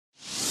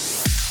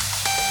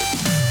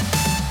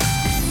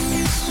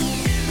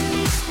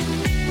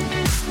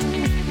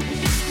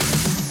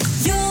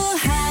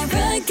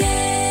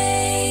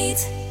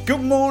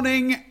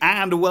morning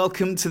and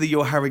welcome to the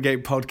Your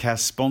Harrogate podcast,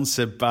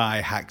 sponsored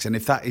by Hacks. And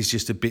if that is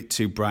just a bit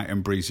too bright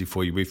and breezy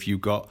for you, if you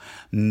got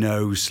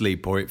no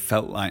sleep or it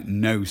felt like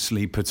no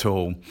sleep at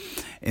all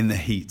in the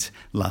heat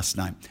last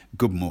night,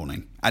 good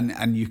morning.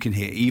 And you can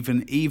hear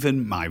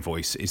even my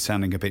voice is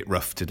sounding a bit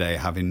rough today,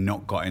 having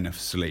not got enough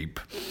sleep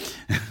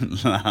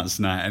last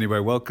night. Anyway,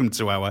 welcome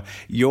to our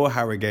Your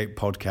Harrogate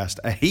podcast,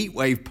 a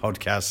heatwave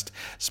podcast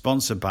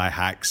sponsored by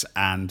Hacks.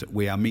 And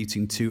we are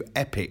meeting two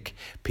epic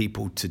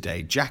people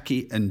today,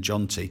 Jackie and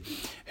Jonty,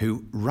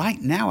 who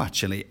right now,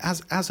 actually,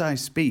 as I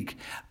speak,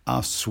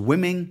 are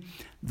swimming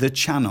the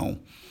channel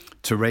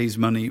to raise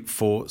money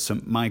for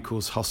St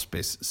Michael's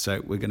Hospice.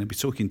 So we're going to be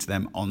talking to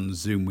them on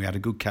Zoom. We had a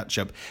good catch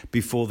up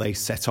before they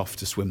set off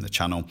to swim the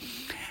channel.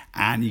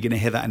 And you're going to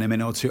hear that in a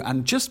minute or two.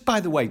 And just by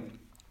the way,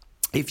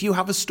 if you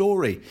have a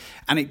story,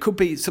 and it could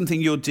be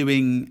something you're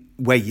doing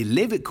where you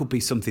live, it could be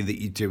something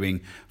that you're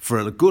doing for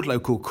a good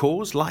local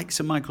cause like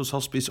St Michael's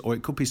Hospice, or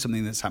it could be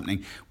something that's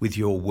happening with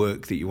your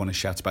work that you want to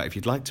shout about. If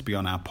you'd like to be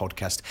on our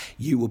podcast,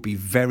 you will be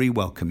very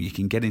welcome. You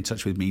can get in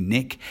touch with me,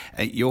 Nick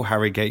at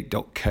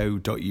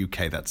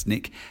yourharrogate.co.uk. That's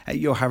Nick at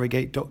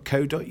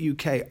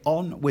yourharrogate.co.uk.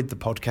 On with the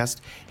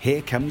podcast.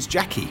 Here comes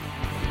Jackie.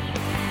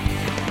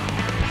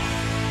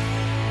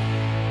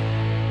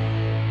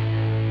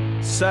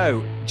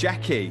 So,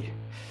 Jackie,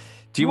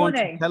 do you want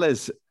to tell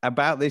us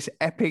about this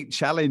epic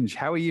challenge?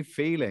 How are you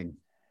feeling?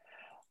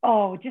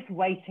 Oh, just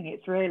waiting.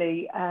 It's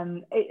really,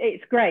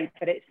 it's great,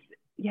 but it's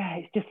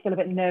just feel a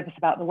bit nervous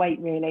about the wait,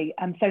 really.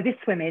 So this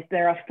swim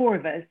there are four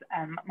of us,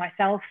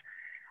 myself,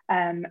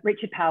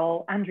 Richard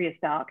Powell, Andrea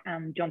Stark,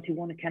 and Jonty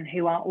Warneken,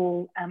 who are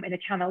all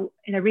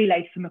in a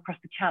relay swim across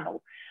the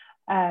channel.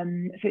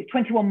 So it's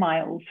 21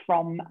 miles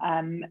from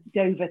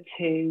Dover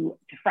to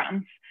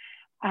France.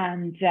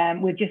 And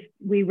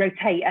we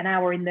rotate an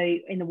hour in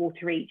the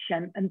water each,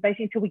 and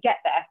basically until we get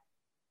there.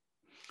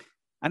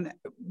 And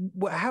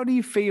how do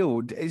you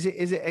feel? Is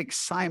it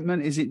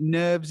excitement? Is it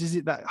nerves? Is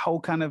it that whole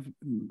kind of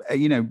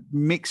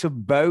mix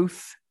of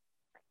both?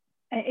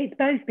 It's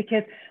both,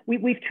 because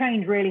we've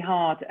trained really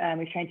hard.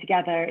 We've trained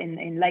together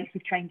in lakes.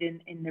 We've trained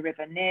in the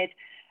River Nid.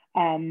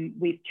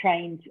 We've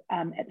trained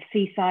at the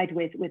seaside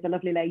with a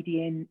lovely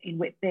lady in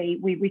Whitby.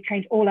 We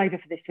trained all over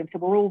for this swim, so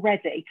we're all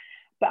ready.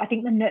 But I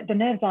think the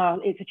nerves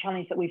it's a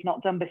challenge that we've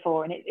not done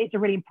before. And it's a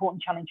really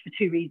important challenge for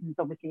two reasons,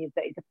 obviously, is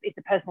that it's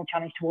a personal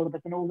challenge to all of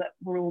us, and all that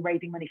we're all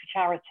raising money for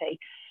charity.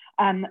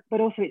 But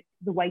also it's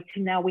the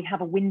waiting now. We have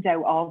a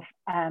window of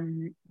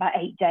about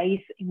 8 days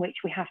in which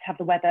we have to have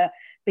the weather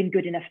been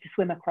good enough to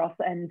swim across.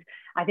 And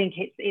I think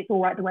it's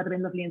all right, the weather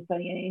been lovely and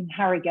sunny in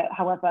Harrogate.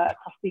 However,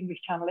 across the English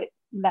Channel, it's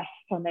less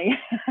sunny,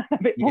 a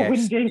bit more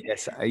windy.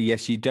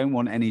 Yes, you don't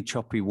want any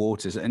choppy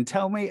waters. And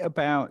tell me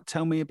about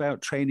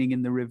training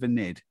in the River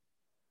Nid.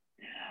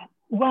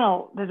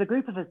 Well, there's a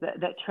group of us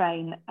that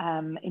train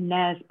in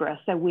Knaresborough.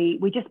 So we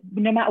just,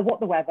 no matter what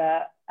the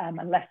weather,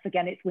 unless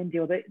again it's windy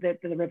or the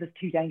river's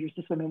too dangerous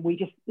to swim in, we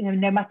just,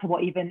 no matter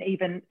what,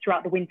 even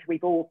throughout the winter,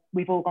 we've all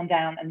gone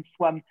down and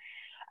swum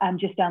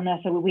just down there.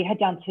 So we head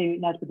down to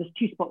Knaresborough. There's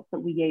two spots that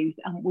we use,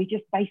 and we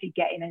just basically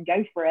get in and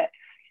go for it.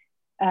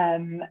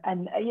 And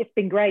it's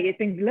been great. It's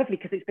been lovely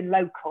because it's been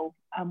local,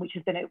 which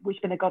has been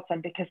a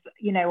godsend, because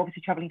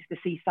obviously travelling to the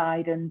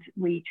seaside, and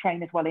we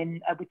train as well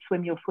with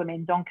Swim Your Swim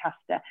in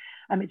Doncaster.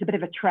 It's a bit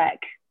of a trek,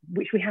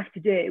 which we have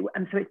to do,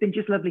 and so it's been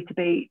just lovely to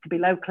be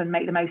local and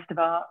make the most of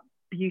our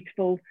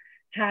beautiful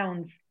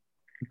towns.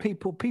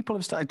 People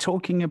have started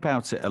talking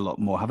about it a lot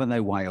more, haven't they?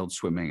 Wild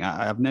swimming.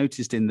 I've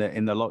noticed in the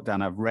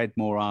lockdown, I've read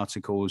more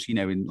articles,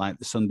 in like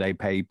the Sunday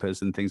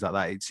papers and things like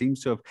that.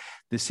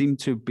 There seemed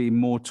to be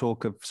more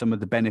talk of some of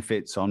the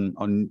benefits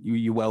on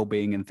your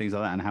well-being and things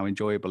like that, and how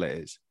enjoyable it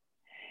is.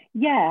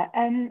 Yeah.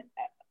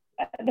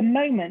 At the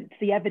moment,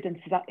 the evidence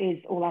is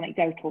all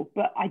anecdotal,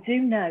 but I do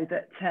know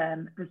that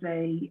there's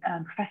a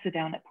professor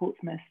down at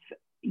Portsmouth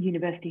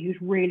University who's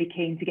really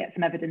keen to get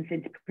some evidence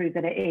in to prove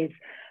that it is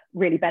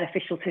really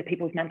beneficial to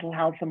people's mental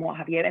health and what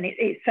have you. And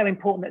it's so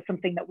important that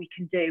something that we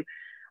can do,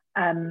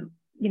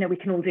 we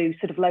can all do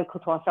sort of local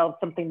to ourselves,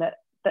 something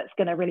that's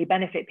going to really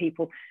benefit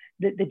people.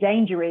 The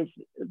danger is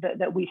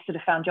that we've sort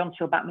of found, John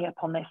will back me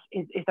up on this,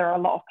 is there are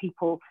a lot of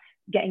people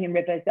getting in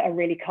rivers that are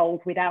really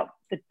cold without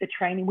the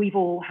training. We've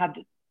all had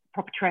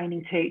proper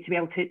training to be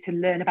able to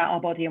learn about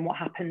our body and what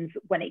happens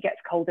when it gets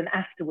cold and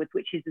afterwards,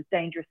 which is as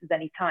dangerous as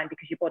any time,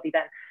 because your body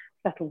then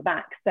settles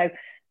back. So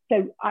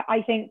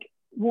I think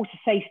water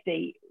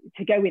safety,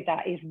 to go with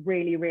that, is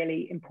really,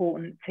 really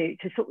important to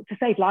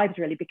save lives,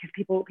 really, because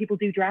people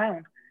do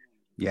drown.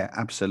 Yeah,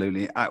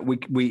 absolutely.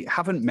 We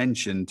haven't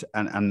mentioned,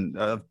 and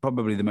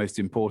probably the most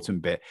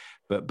important bit,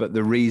 but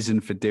the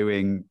reason for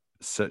doing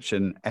such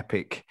an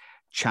epic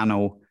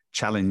channel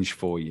challenge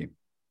for you.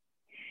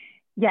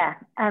 Yeah.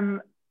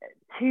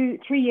 3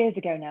 years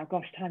ago now,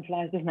 gosh, time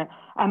flies, doesn't it?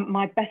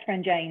 My best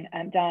friend Jane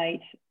died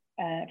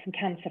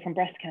from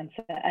breast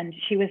cancer, and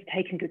she was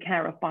taken good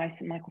care of by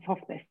St Michael's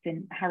Hospice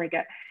in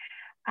Harrogate.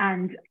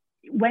 And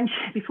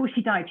before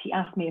she died, she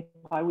asked me if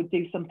I would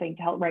do something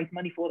to help raise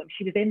money for them.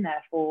 She was in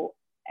there for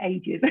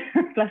ages.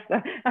 Bless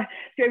them. So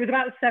it was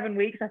about 7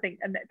 weeks, I think,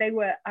 and they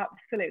were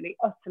absolutely,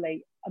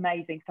 utterly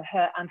amazing for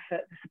her and for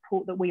the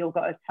support that we all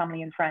got as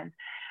family and friends.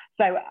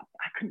 So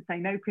I couldn't say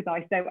no, could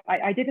I? So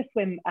I did a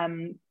swim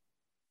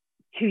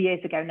 2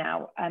 years ago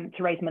now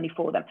to raise money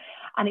for them.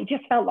 And it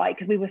just felt like,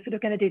 because we were sort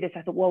of going to do this,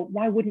 I thought, well,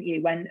 why wouldn't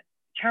you? When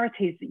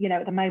charities, you know,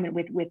 at the moment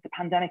with the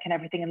pandemic and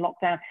everything and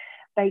lockdown,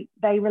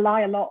 they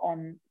rely a lot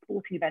on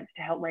sporting events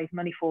to help raise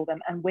money for them.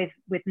 And with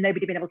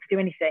nobody being able to do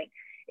anything,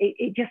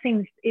 it just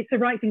seems it's the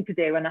right thing to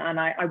do. And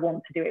I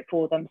want to do it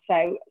for them.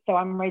 So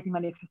I'm raising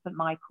money for St.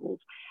 Michael's.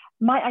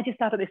 Might I just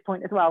add at this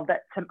point as well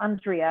that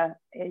Andrea,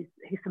 who's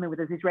swimming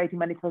with us, is raising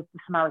money for the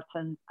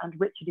Samaritans, and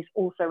Richard is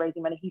also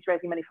raising money. He's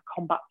raising money for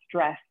Combat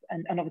Stress,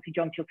 and obviously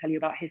John will tell you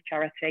about his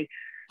charity.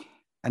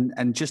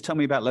 And just tell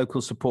me about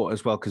local support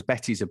as well, because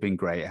Betty's have been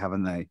great,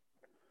 haven't they?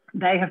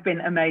 They have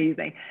been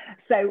amazing.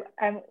 So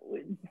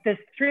there's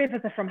 3 of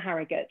us are from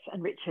Harrogate,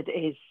 and Richard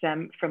is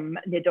from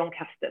near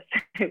Doncaster.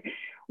 So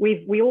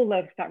we all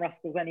love Fat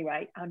Rascals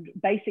anyway, and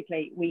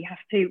basically we have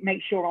to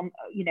make sure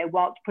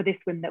whilst for this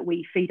swim that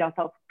we feed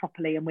ourselves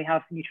properly and we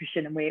have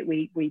nutrition and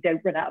we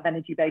don't run out of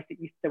energy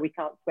basically, so we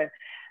can't swim.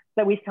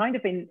 So we've kind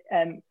of been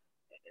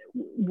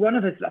one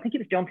of us, I think it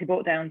was John, who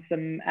brought down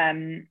some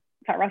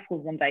Fat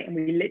Rascals one day, and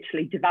we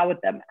literally devoured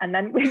them, and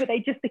then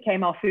they just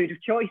became our food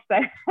of choice. So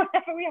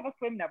whenever we have a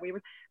swim now,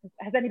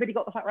 has anybody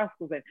got the Fat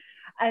Rascals in?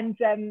 And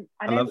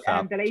I know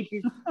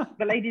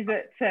the ladies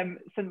at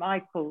St.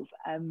 Michael's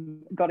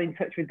got in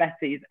touch with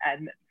Betty's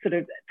and sort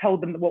of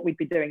told them what we'd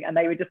be doing, and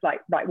they were just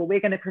like, right, well,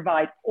 we're going to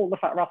provide all the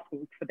Fat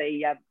Rascals for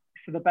the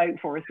boat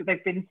for us. So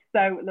they've been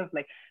so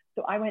lovely.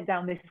 So I went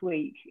down this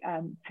week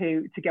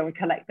to go and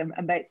collect them,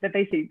 and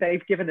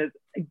they've given us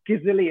a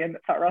gazillion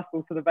Fat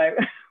Rascals for the boat.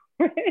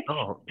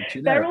 Oh,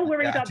 they're all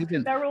worried. I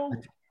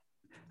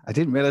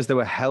didn't realize there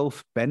were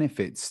health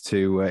benefits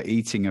to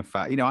eating a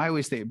fat. I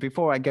always think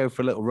before I go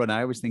for a little run,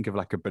 I always think of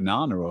like a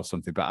banana or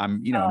something. But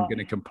I'm going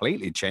to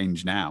completely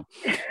change now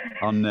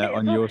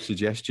on your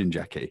suggestion,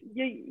 Jackie.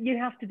 You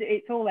have to do.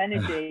 It's all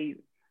energy.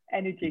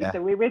 Yeah.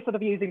 So we're sort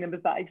of using them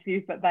as that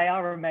excuse, but they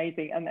are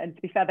amazing. And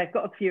to be fair, they've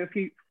got a few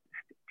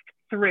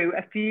through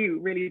a few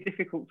really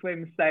difficult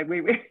swims. So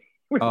we're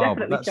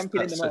definitely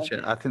championing them all.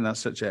 I think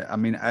that's such a. I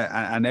mean,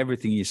 and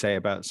everything you say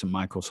about St.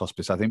 Michael's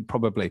Hospice, I think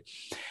probably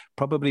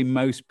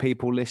most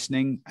people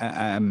listening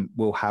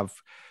will have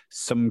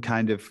some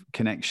kind of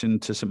connection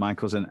to St.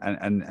 Michael's,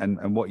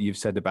 and what you've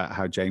said about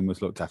how Jane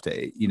was looked after.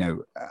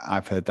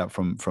 I've heard that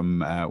from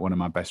one of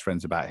my best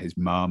friends about his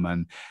mum,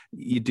 and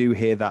you do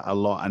hear that a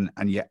lot,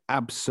 and you're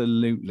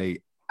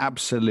absolutely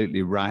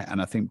right.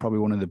 And I think probably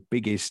one of the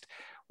biggest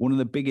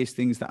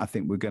things that I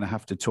think we're going to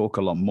have to talk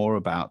a lot more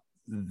about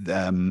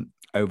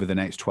over the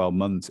next 12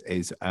 months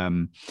is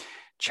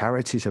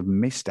charities have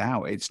missed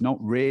out. It's not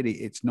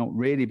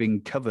really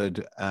been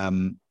covered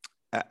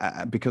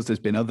because there's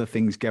been other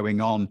things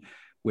going on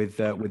with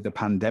the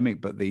pandemic,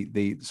 but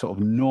the sort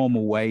of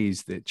normal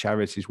ways that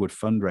charities would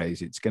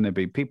fundraise, it's going to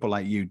be people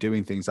like you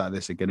doing things like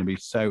this are going to be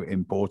so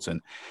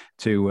important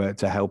to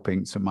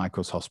helping St.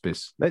 Michael's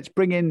Hospice. Let's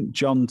bring in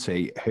John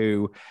T,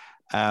 who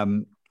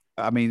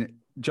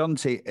John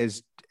T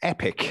is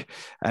epic.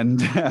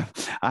 And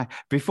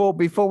before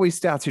we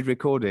started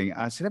recording,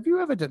 I said, have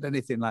you ever done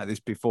anything like this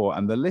before?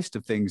 And the list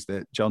of things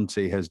that John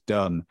T has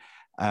done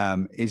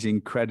is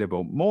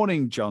incredible.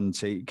 Morning, John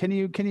T. Can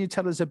you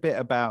tell us a bit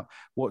about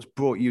what's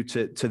brought you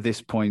to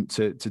this point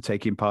to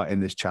taking part in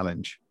this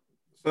challenge?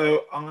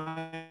 So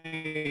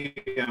I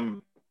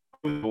am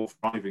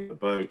driving the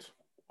boat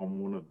on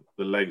one of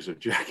the legs of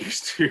Jackie's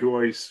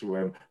 2-way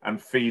swim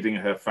and feeding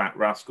her Fat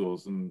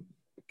Rascals and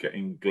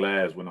getting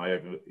glares when I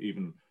ever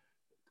even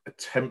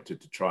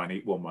attempted to try and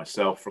eat one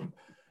myself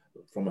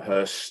from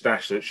her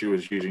stash that she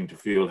was using to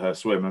fuel her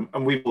swim,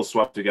 and we've all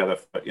swum together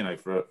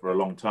for a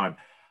long time,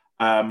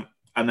 and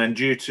then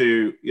due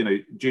to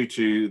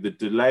the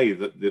delay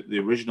that the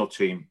original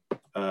team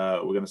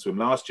were going to swim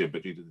last year,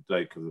 but due to the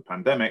delay because of the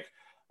pandemic,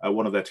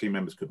 one of their team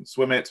members couldn't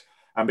swim it,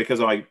 and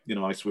because I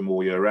swim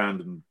all year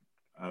round and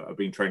I've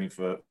been training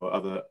for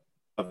other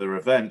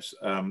events.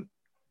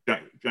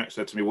 Jack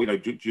said to me, well,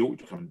 do you want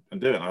to come and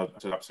do it? And I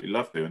said, absolutely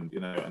love to.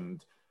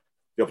 And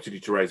the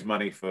opportunity to raise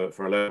money for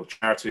a local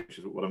charity, which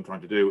is what I'm trying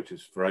to do, which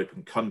is for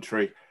Open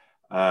Country.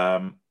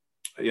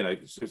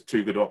 It's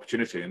too good an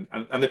opportunity.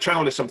 And the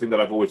channel is something that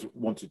I've always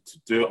wanted to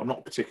do. I'm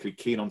not particularly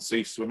keen on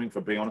sea swimming,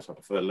 for being honest. I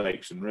prefer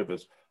lakes and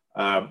rivers.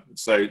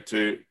 So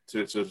to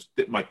sort of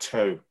dip my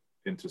toe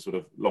into sort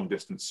of long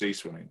distance sea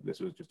swimming, this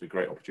was just a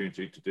great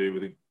opportunity to do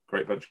with a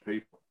great bunch of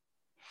people.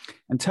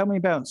 And tell me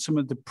about some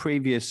of the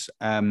previous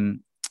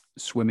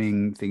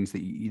swimming things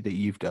that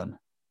you've done.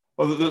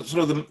 Well,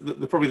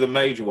 probably the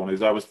major one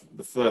is I was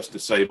the first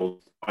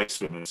disabled ice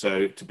swimmer.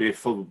 So to be a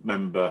full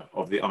member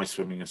of the Ice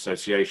Swimming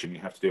Association,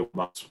 you have to do a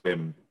month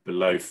swim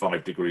below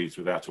 5 degrees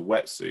without a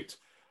wetsuit.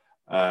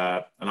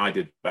 And I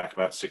did back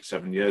about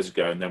 6-7 years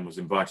ago, and then was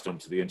invited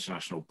onto the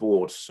international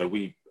board. So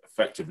we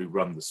effectively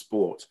run the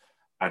sport.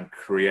 and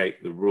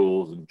create the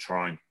rules and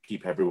try and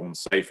keep everyone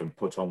safe and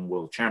put on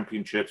world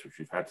championships, which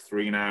we've had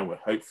 3 now. We're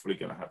hopefully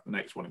going to have the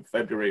next one in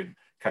February in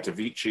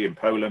Katowice in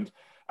Poland.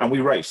 And we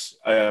race.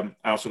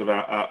 Our sort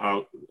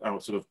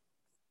of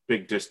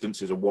big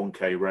distance is a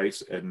 1K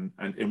race and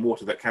in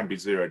water that can be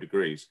 0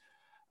 degrees.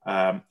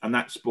 And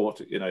that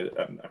sport, I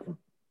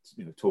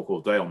can talk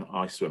all day on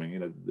ice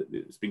swimming.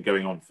 It's been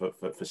going on for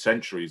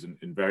centuries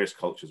in various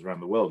cultures around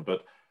the world.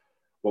 But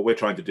what we're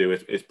trying to do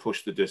is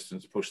push the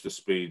distance, push the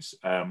speeds,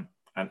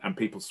 and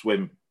people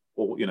swim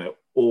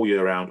all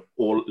year round,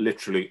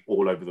 literally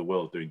all over the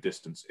world doing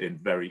distance in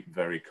very,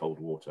 very cold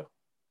water.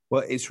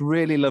 Well, it's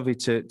really lovely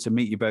to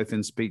meet you both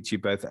and speak to you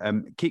both.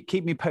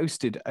 Keep me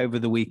posted over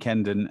the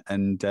weekend,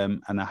 and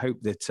I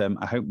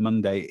hope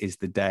Monday is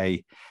the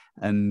day,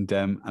 and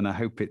I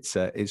hope it's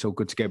all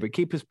good to go. But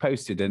keep us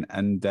posted,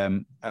 and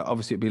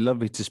obviously it'd be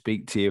lovely to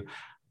speak to you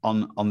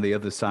on the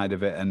other side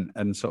of it,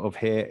 and sort of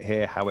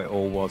hear how it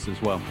all was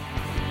as well.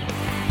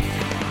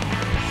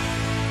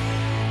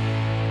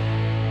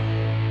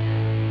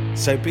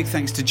 So big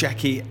thanks to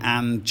Jackie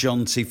and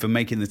Jonty for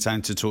making the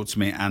time to talk to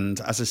me.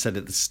 And as I said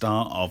at the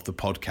start of the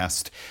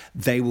podcast,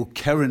 they will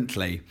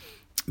currently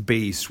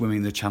be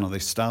swimming the channel. They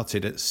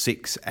started at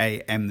 6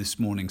 a.m. this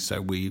morning.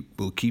 So we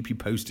will keep you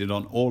posted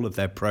on all of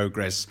their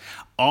progress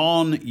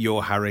on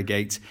Your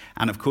Harrogate.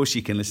 And of course,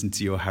 you can listen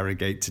to Your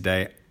Harrogate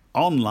today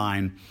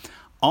online,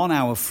 on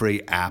our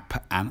free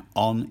app, and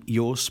on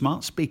your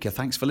smart speaker.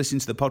 Thanks for listening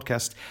to the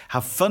podcast.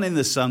 Have fun in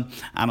the sun,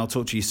 and I'll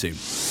talk to you soon.